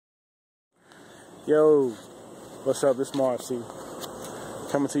Yo, what's up? This is marvC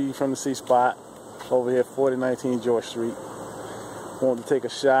coming to you from the C spot over here, 4019 George Street. Wanted to take a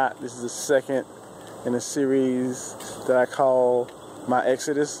shot. This is the second in a series that I call my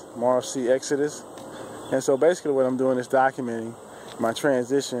Exodus, marvC Exodus. And so basically what I'm doing is documenting my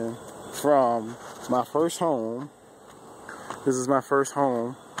transition from my first home. This is my first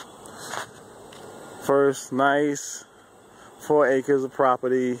home. First nice 4 acres of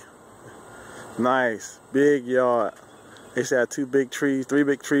property. Nice big yard. They said 3 big trees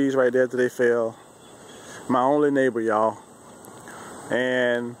right there till they fell. My only neighbor, y'all.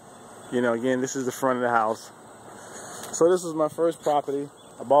 And you know, again, this is the front of the house. So this was my first property.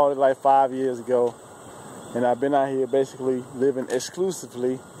 I bought it like 5 years ago, and I've been out here basically living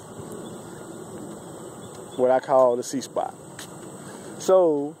exclusively what I call the C spot.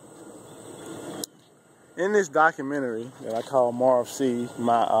 So in this documentary that I call marvC,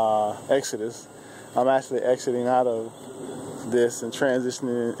 my Exodus, I'm actually exiting out of this and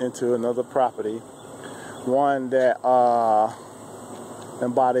transitioning into another property. One that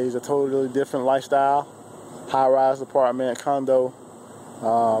embodies a totally different lifestyle. High-rise apartment, condo,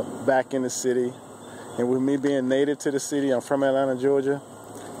 back in the city. And with me being native to the city, I'm from Atlanta, Georgia.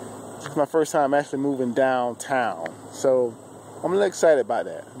 It's my first time actually moving downtown. So I'm a little excited about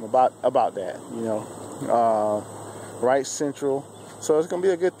that. About that, you know. Right central, so it's gonna be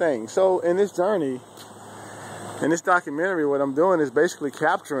a good thing. So in this journey, in this documentary, what I'm doing is basically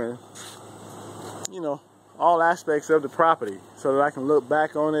capturing, you know, all aspects of the property so that I can look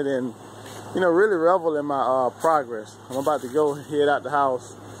back on it and, you know, really revel in my progress. I'm about to head out the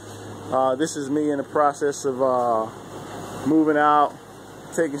house. This is me in the process of moving out,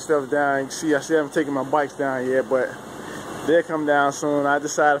 taking stuff down. You can see I still haven't taken my bikes down yet, but they'll come down soon. I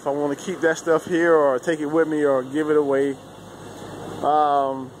decide if I want to keep that stuff here or take it with me or give it away. A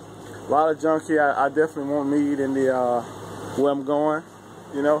lot of junk here I definitely won't need in the where I'm going,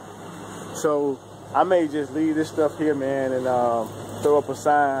 you know. So I may just leave this stuff here, man, and throw up a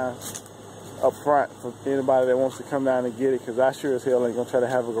sign up front for anybody that wants to come down and get it, because I sure as hell ain't gonna try to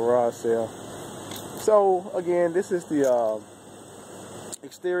have a garage sale. So again, this is the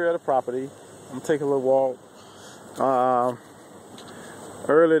exterior of the property. I'm gonna take a little walk.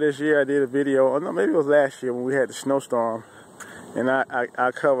 Earlier this year I did a video, or no, maybe it was last year when we had the snowstorm, and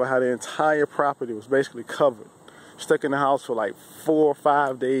I covered how the entire property was basically covered. Stuck in the house for like 4 or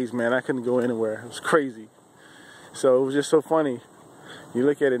 5 days, man. I couldn't go anywhere. It was crazy. So it was just so funny. You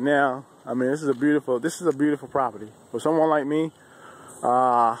look at it now, I mean, this is a beautiful property. For someone like me,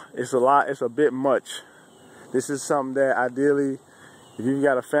 it's a bit much. This is something that ideally, if you've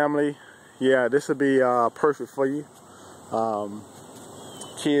got a family, yeah, this would be perfect for you.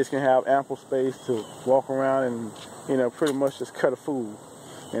 Kids can have ample space to walk around and, you know, pretty much just cut a food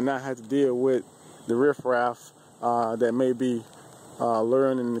and not have to deal with the riffraff that may be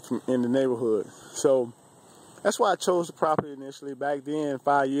luring in the neighborhood. So that's why I chose the property initially. Back then,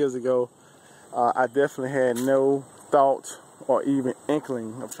 5 years ago, I definitely had no thought or even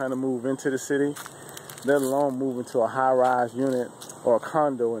inkling of trying to move into the city, let alone move into a high-rise unit or a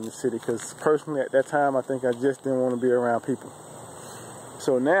condo in the city, because personally at that time I think I just didn't want to be around people.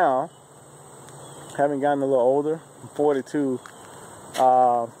 So now, having gotten a little older, I'm 42,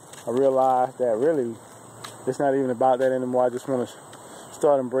 I realized that really it's not even about that anymore. I just want to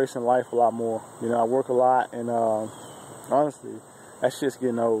start embracing life a lot more. You know, I work a lot, and honestly, that shit's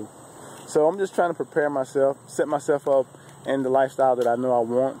getting old. So I'm just trying to prepare myself, set myself up in the lifestyle that I know I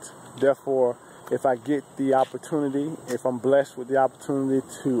want. Therefore, if I get the opportunity, if I'm blessed with the opportunity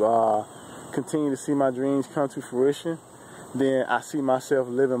to continue to see my dreams come to fruition, then I see myself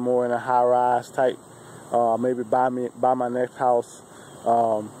living more in a high-rise type, maybe buy my next house,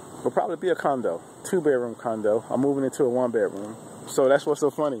 will probably be a condo, 2-bedroom condo. I'm moving into a 1-bedroom. So that's what's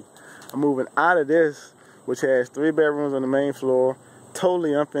so funny. I'm moving out of this, which has 3 bedrooms on the main floor,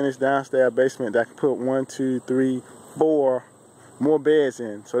 totally unfinished downstairs basement that I can put 1, 2, 3, 4 more beds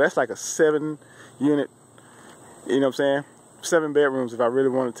in. So that's like a 7-unit, you know what I'm saying? 7 bedrooms if I really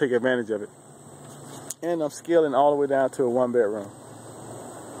want to take advantage of it. And I'm scaling all the way down to a 1-bedroom.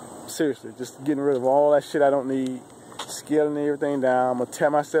 Seriously, just getting rid of all that shit I don't need, scaling everything down. I'm gonna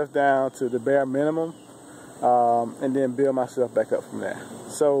tear myself down to the bare minimum, and then build myself back up from there.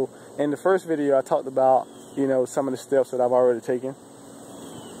 So in the first video I talked about, you know, some of the steps that I've already taken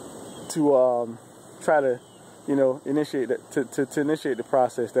to try to, you know, initiate the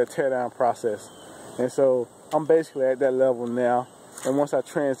process, that tear down process. And so I'm basically at that level now. And once I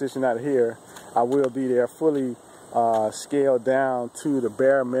transition out of here, I will be there fully scaled down to the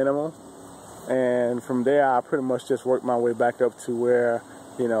bare minimum. And from there, I pretty much just work my way back up to where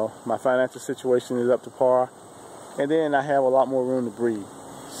You know, my financial situation is up to par, and then I have a lot more room to breathe.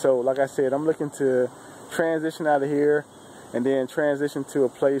 So like I said, I'm looking to transition out of here and then transition to a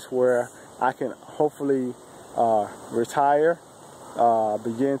place where I can hopefully retire,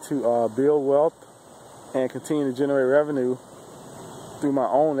 begin to build wealth, and continue to generate revenue through my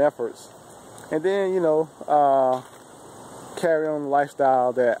own efforts, and then, you know, carry on the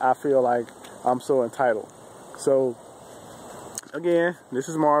lifestyle that I feel like I'm so entitled. So again, this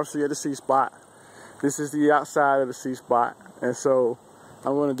is marvC at the C spot. This is the outside of the C spot, and so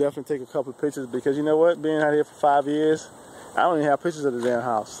I'm going to definitely take a couple of pictures, because you know what, being out here for 5 years, I don't even have pictures of the damn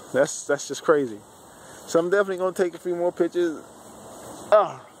house. That's just crazy. So I'm definitely going to take a few more pictures.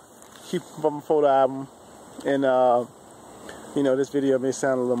 Keep up my photo album. And you know, this video may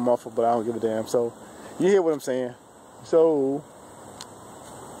sound a little muffled, but I don't give a damn. So you hear what I'm saying. So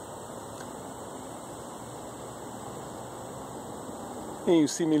you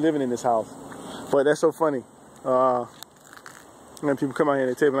see me living in this house. But that's so funny. When people come out here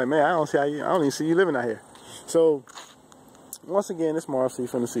and they tell me like, man, I don't even see you living out here. So once again, it's marvC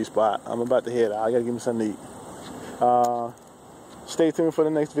from the C spot. I'm about to head out. I gotta give me something to eat. Stay tuned for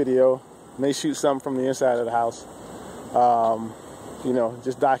the next video. May shoot something from the inside of the house. You know,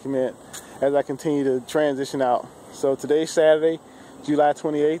 just document as I continue to transition out. So today's Saturday, July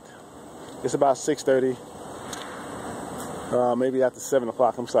 28th. It's about 6:30. Maybe after 7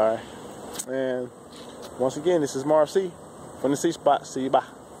 o'clock, I'm sorry. And once again, this is marvC from the C spot. See you, bye.